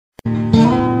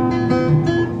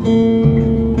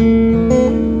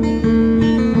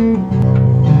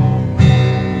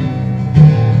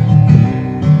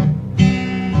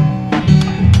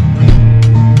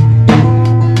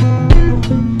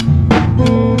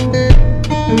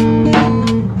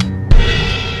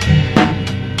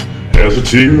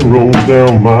tear rolls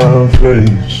down my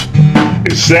face.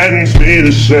 It saddens me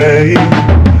to say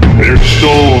there's a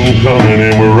storm coming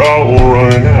and we're all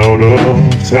running out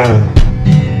of time.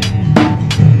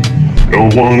 No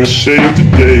one is safe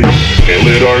today. Can't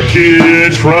let our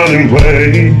kids run and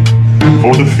play,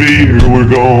 for the fear we're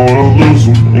gonna lose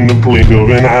them in the blink of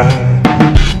an eye.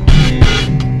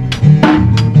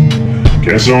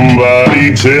 Can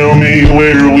somebody tell me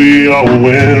where we all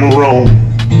went wrong?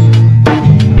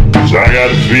 'Cause I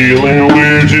got a feeling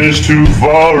we're just too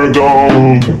far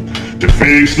gone to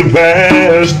fix the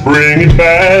past, bring it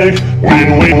back.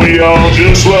 When we all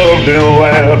just loved and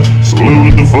laughed,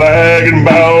 salute the flag and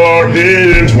bow our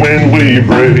heads when we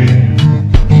pray.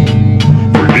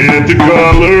 Forget the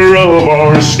color of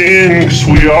our skin, 'cause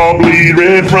we all bleed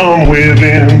red from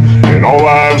within, and all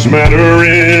lives matter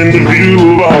in the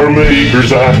view of our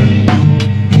Maker's eyes.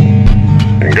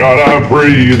 And God, I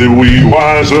pray that we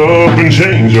wise up and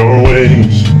change our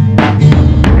ways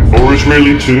before it's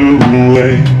really too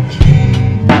late.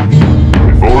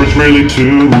 Before it's really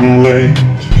too late.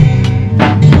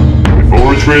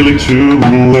 Before it's really too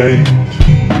late.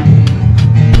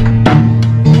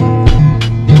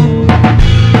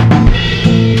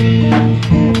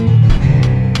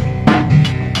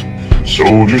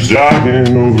 Soldiers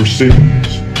dying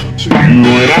overseas, so you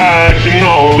and I can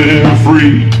all live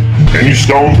free. And you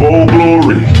stomp old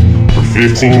glory for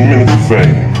 15 minutes of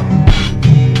fame.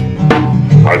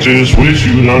 I just wish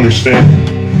you'd understand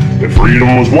that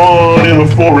freedom was won in a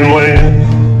foreign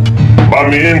land by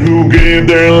men who gave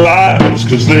their lives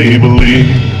 'cause they believed.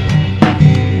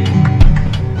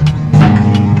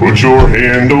 Put your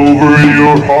hand over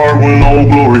your heart when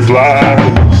old glory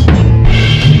flies.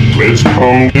 Let's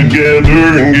come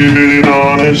together and give it an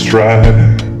honest try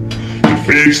to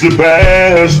fix the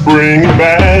past, bring it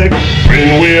back.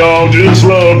 When we all just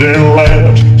loved and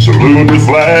laughed, salute the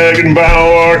flag and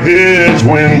bow our heads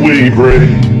when we pray.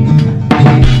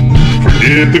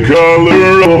 Forget the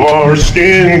color of our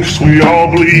skin, 'cause we all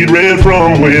bleed red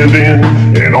from within,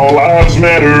 and all lives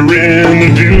matter in the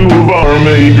view of our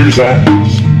Maker's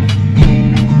eyes.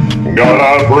 God,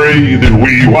 I pray that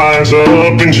we wise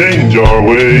up and change our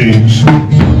ways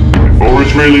before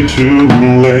it's really too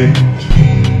late.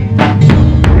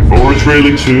 Before it's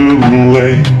really too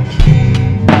late.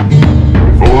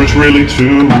 Before it's really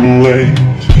too late.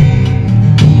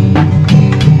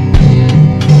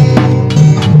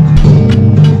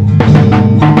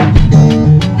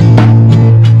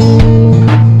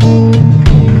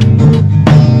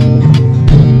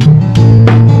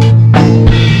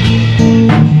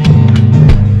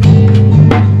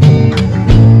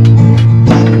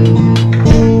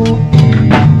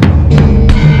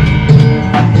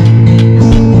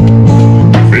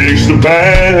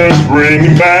 Past, bring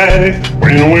it back.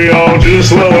 When we all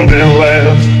just loved and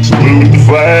laughed, salute the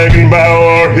flag and bow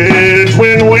our heads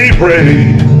when we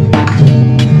pray.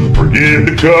 Forget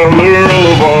the color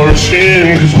of our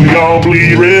skin, 'cause we all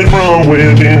bleed red from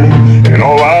within, and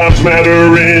all lives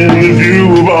matter in the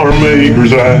view of our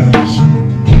Maker's eyes.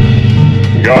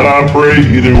 God, I pray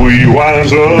that we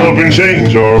wise up and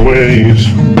change our ways.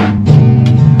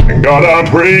 God, I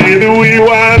pray that we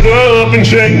wise up and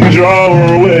change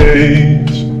our ways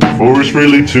before it's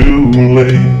really too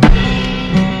late.